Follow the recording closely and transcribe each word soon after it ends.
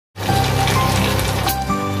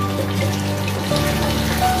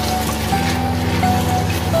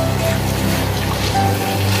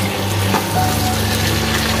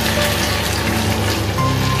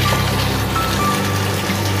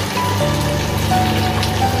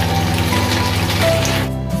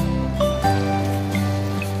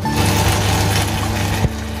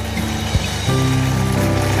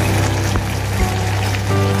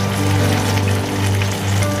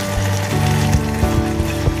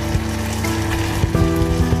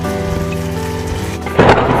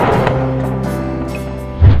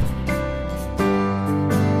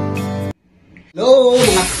Hello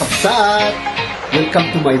mga kapsat! Welcome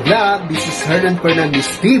to my vlog. This is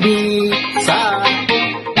hernanfernandeztv sa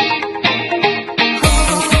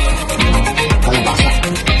kalabasa.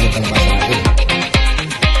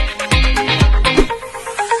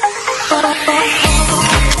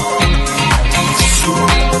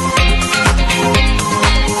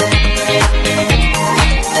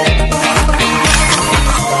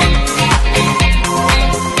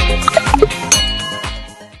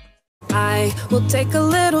 We'll take a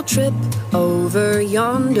little trip over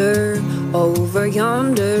yonder,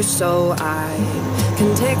 so I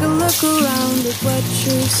can take a look around at what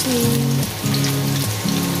you've seen.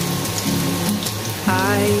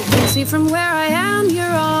 I can see from where I am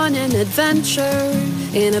you're on an adventure,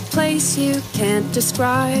 in a place you can't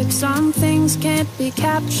describe. Some things can't be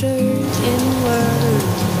captured in words.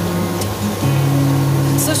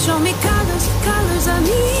 So show me colors, colors I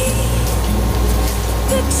need.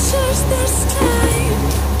 Pictures this time.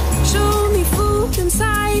 Show me food and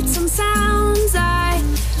sights and sounds. I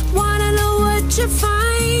wanna know what you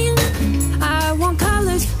find. I want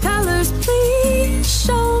colors, colors, please.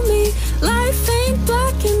 Show me life ain't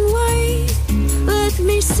black and white. Let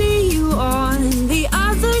me see you on the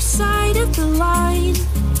other side of the line.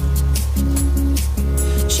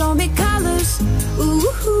 Show me colors, ooh,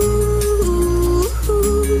 ooh,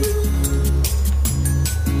 ooh.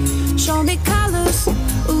 Show me colors,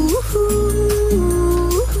 ooh, ooh,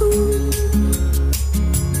 ooh.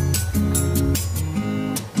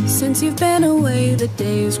 Since you've been away, the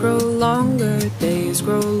days grow longer,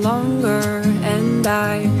 and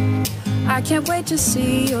I can't wait to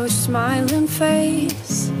see your smiling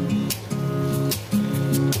face.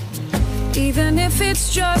 Even if it's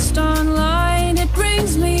just online, it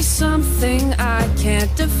brings me something I can't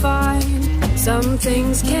define. Some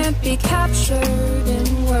things can't be captured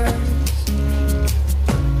in words.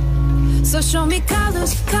 So show me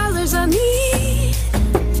colors, colors I need.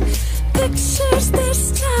 Pictures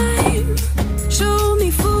this time. Show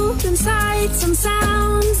me food and sights and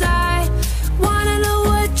sounds. I wanna know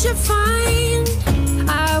what you find.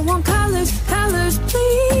 I want colors, colors,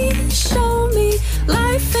 please. Show me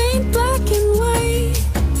life ain't black and white.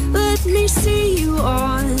 Let me see you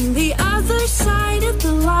on the other side of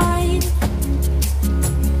the line.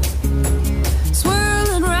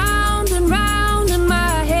 Swirling round and round in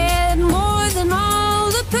my head, more than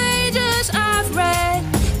all the pages I've read.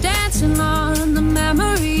 Dancing on the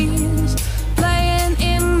memories, playing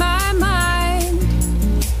in my mind.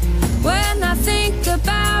 When I think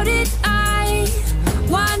about it, I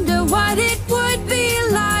wonder what it would be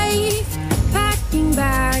like. Packing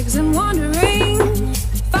bags and wondering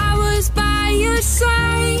if I was by your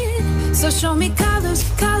side. So show me colors,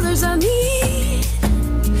 colors I need.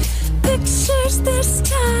 Pictures this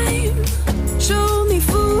time. Show me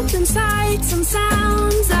food and sights and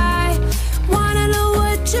sounds. I wanna know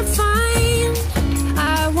what you find.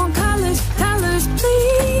 I want colors, colors,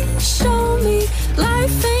 please. Show me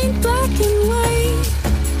life ain't black and white.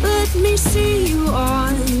 Let me see you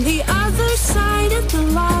on the other side of the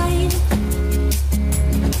line.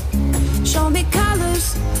 Show me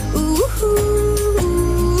colors, ooh,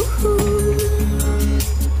 ooh, ooh.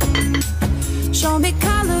 Show me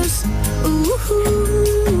colors, ooh,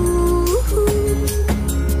 ooh, ooh.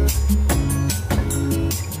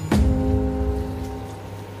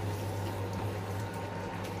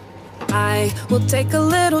 I will take a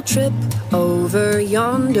little trip over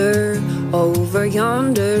yonder,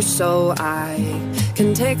 so I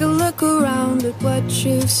can take a look around at what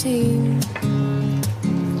you've seen.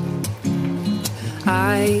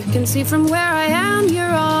 I can see from where I am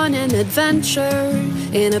you're on an adventure,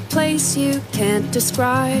 in a place you can't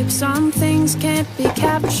describe. Some things can't be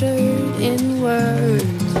captured in words.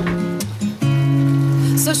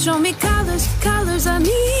 So show me colors, colors I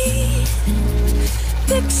need.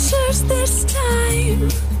 Pictures this time.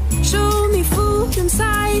 Show me food and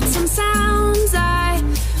sights and sounds. I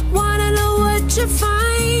wanna know what you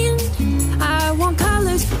find. I want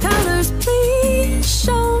colors, colors, please.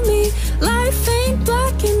 Show me life ain't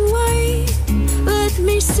black and white. Let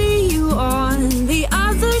me see you on the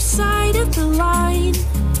other side of the line.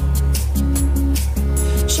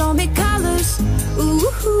 Show me colors,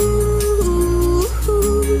 ooh, ooh,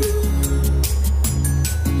 ooh.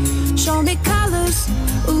 Show me colors,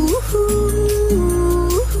 ooh, ooh.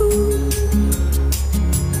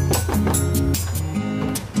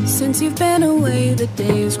 the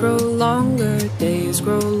days grow longer,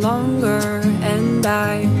 and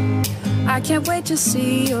I can't wait to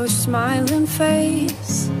see your smiling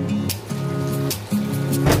face.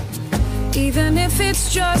 Even if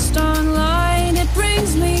it's just online, it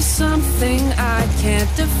brings me something I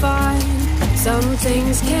can't define. Some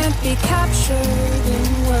things can't be captured in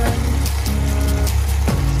words.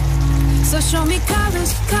 So show me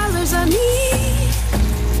colors, colors I need.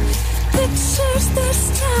 Pictures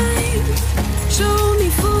this time. Show me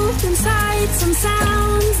food and sights and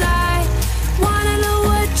sounds. I wanna know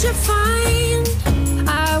what you find.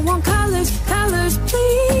 I want colors, colors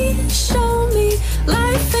please.